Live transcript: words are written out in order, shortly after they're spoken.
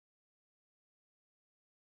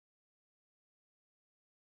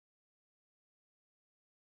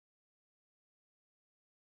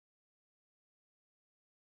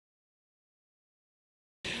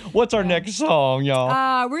What's our next song,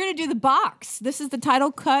 y'all? We're going to do The Box. This is the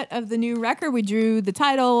title cut of the new record. We drew the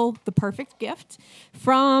title, The Perfect Gift,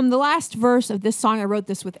 from the last verse of this song. I wrote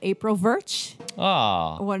this with April Verch,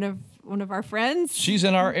 one of our friends. She's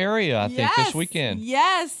in our area, I think, this weekend.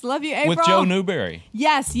 Yes, love you, April. With Joe Newberry.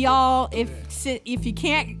 Yes, y'all, if you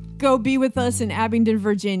can't go be with us in Abingdon,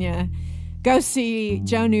 Virginia, go see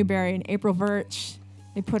Joe Newberry and April Verch.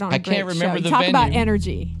 They put on a great show. I can't remember the venue. Talk about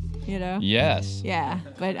energy, you know? Yes. Yeah,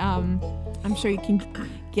 but I'm sure you can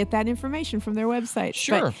get that information from their website.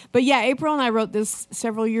 Sure. But yeah, April and I wrote this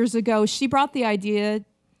several years ago. She brought the idea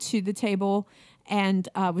to the table and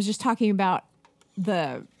was just talking about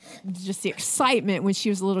the excitement when she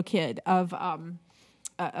was a little kid of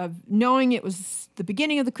knowing it was the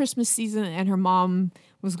beginning of the Christmas season and her mom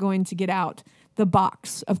was going to get out the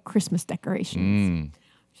box of Christmas decorations.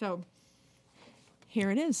 So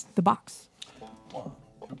here it is, The Box.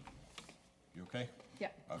 You okay? Yeah.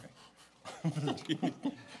 Okay.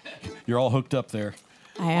 You're all hooked up there.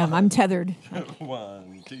 I am. I'm tethered.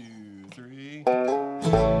 1, 2, 3.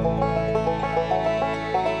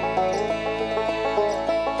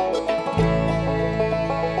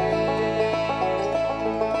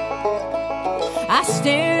 I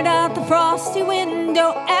stared out the frosty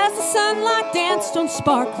window as the sunlight danced on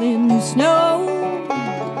sparkling snow.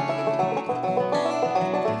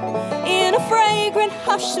 In a fragrant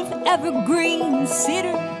hush of evergreen,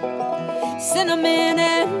 cedar, cinnamon,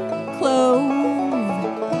 and clove.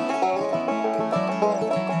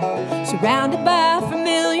 Surrounded by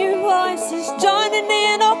familiar voices, joining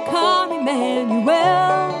in, oh come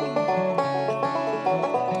Emmanuel.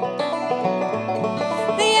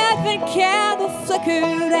 The Advent candle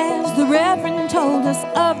flickered as the Reverend told us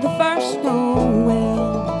of the first Noel.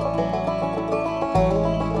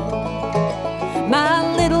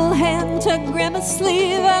 My little hand tugged Grandma's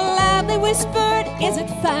sleeve and loudly whispered, is it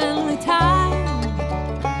finally time?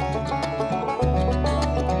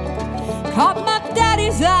 Caught my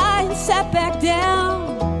daddy's eye and sat back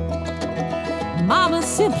down. Mama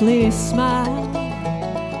simply smiled.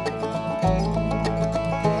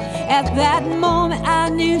 At that moment I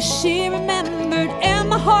knew she remembered, and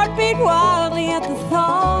my heart beat wildly at the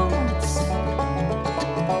thoughts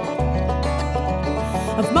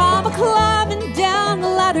of Mama climbing down the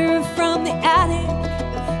ladder from the attic,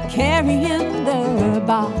 carrying the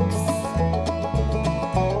box.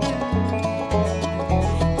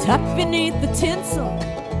 Tucked beneath the tinsel,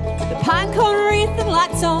 the pine cone wreath and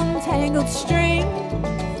lights on tangled string.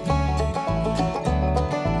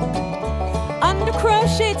 Under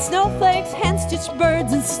crocheted snowflakes, hand-stitched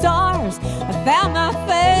birds and stars, I found my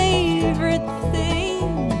favorite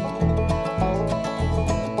thing.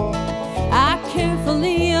 I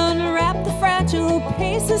carefully unwrapped the fragile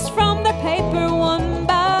pieces from their paper one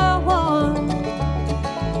by one.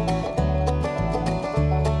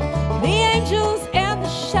 The angels and the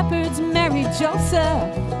shepherds, Mary,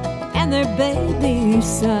 Joseph, and their baby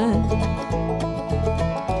son.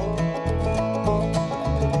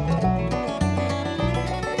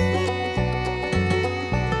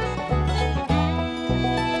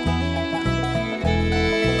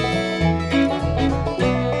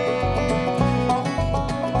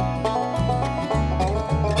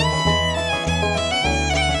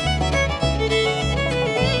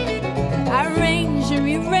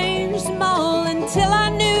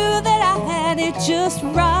 Just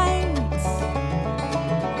right.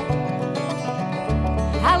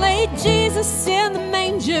 I laid Jesus in the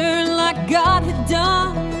manger like God had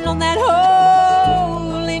done on that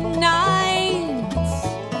holy night.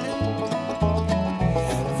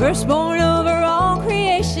 Firstborn over all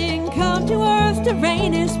creation, come to earth to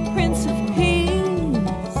reign as Prince of Peace.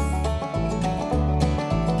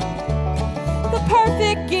 The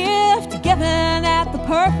perfect gift given at the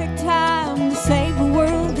perfect time to save the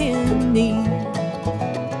world in need.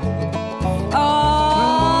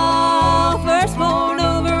 Firstborn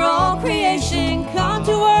over all creation, come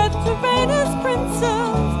to earth to reign as Prince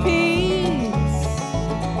of Peace.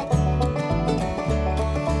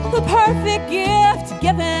 The perfect gift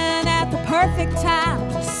given at the perfect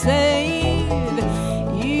time to save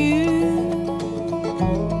you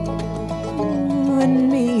and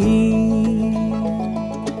me.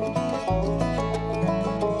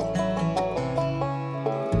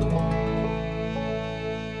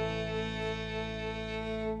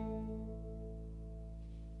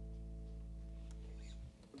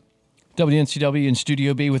 WNCW in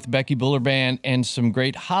Studio B with Becky Buller Band and some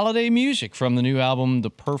great holiday music from the new album,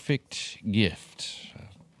 The Perfect Gift.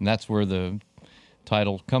 And that's where the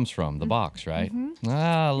title comes from, The Box, right?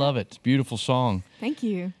 I love it. It's a beautiful song. Thank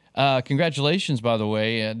you. Congratulations, by the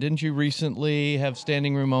way. Didn't you recently have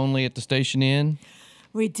standing room only at the Station Inn?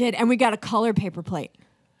 We did, and we got a color paper plate.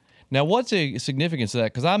 Now, what's the significance of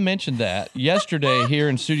that? Because I mentioned that yesterday here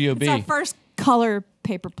in Studio B. It's our first color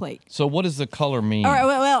paper plate. So what does the color mean? All right,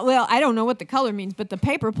 well, I don't know what the color means, but the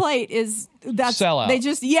paper plate is that's Sellout. They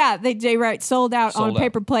just they write sold out on a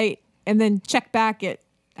paper plate and then check back at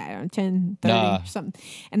I don't know 10, 30 or something,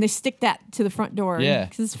 and they stick that to the front door. Yeah,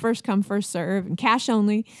 because it's first come first serve and cash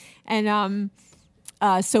only, and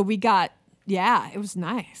so we got it was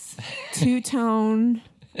nice two-tone.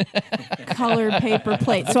 Color paper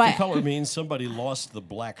plate. So the color means somebody lost the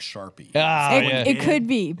black Sharpie. It could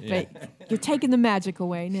be, but you're taking the magic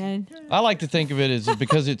away, Ned. I like to think of it as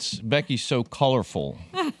because it's Becky's so colorful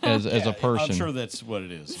as a person. I'm sure that's what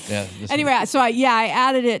it is. Yeah. Anyway, so I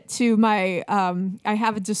added it to my. I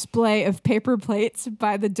have a display of paper plates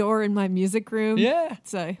by the door in my music room. Yeah,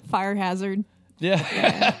 it's a fire hazard.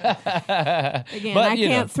 Yeah. Again, but, I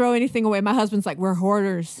can't throw anything away. My husband's like, we're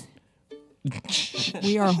hoarders.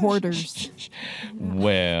 We are hoarders.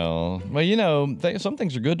 Well, some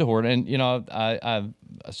things are good to hoard, and I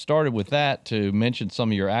started with that to mention some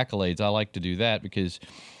of your accolades. I like to do that because,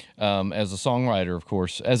 as a songwriter, of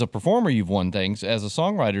course, as a performer, you've won things. As a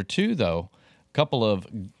songwriter too, though, a couple of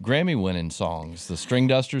Grammy-winning songs. The String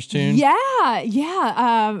Dusters tune.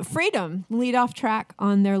 Yeah. Freedom, lead-off track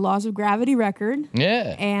on their Laws of Gravity record.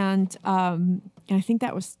 Yeah, and I think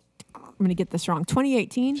that was. I'm going to get this wrong.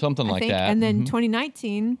 2018, something like that, and then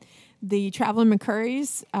 2019, the Traveling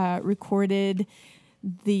McCurrys recorded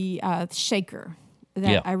the Shaker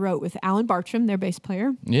that I wrote with Alan Bartram, their bass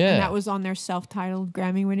player. Yeah, and that was on their self-titled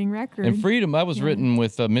Grammy-winning record. And Freedom, that was written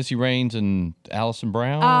with Missy Raines and Alison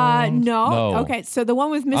Brown. No. Okay, so the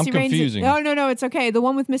one with Missy Raines. Confusing. No, it's okay. The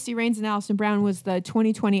one with Missy Raines and Alison Brown was the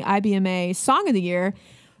 2020 IBMA Song of the Year.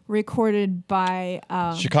 Recorded by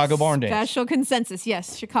Chicago Barn Dance. Special Consensus,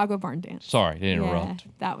 yes, Chicago Barn Dance. Sorry to interrupt.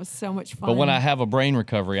 Yeah, that was so much fun. But when I have a brain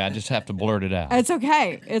recovery, I just have to blurt it out. It's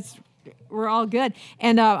okay. We're all good.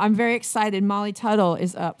 And I'm very excited. Molly Tuttle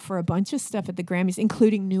is up for a bunch of stuff at the Grammys,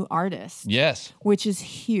 including new artists. Yes. Which is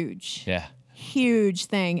huge. Yeah. Huge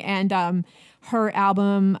thing. And her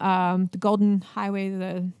album, The Golden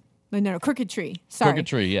Highway, Crooked Tree. Sorry. Crooked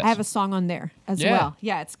Tree, yes. I have a song on there as well.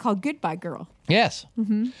 Yeah, it's called Goodbye Girl. Yes.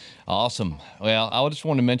 Mm-hmm. Awesome. Well, I just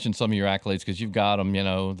want to mention some of your accolades because you've got them,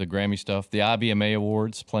 the Grammy stuff, the IBMA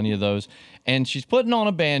Awards, plenty of those. And she's putting on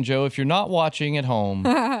a banjo. If you're not watching at home,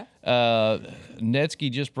 Netsky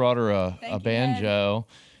just brought her a banjo.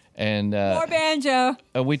 And more banjo.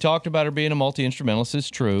 We talked about her being a multi-instrumentalist. It's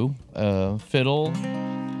true. Fiddle.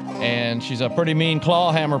 And she's a pretty mean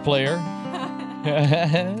claw hammer player.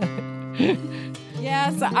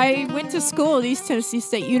 Yes, I went to school at East Tennessee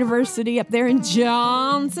State University up there in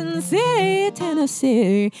Johnson City,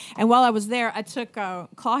 Tennessee. And while I was there, I took a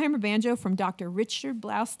clawhammer banjo from Dr. Richard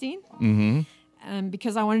Blaustein. Mm-hmm.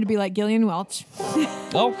 Because I wanted to be like Gillian Welch.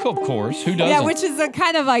 Oh, of course. Who doesn't? Yeah, which is a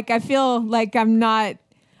kind of like, I feel like I'm not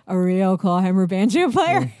a real clawhammer banjo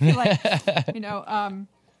player. But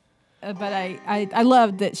I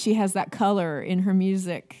love that she has that color in her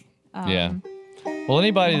music. Yeah. Well,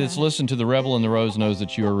 anybody that's listened to The Rebel in the Rose knows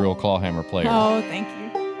that you're a real clawhammer player. Oh, thank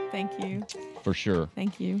you. Thank you. For sure.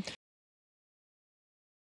 Thank you.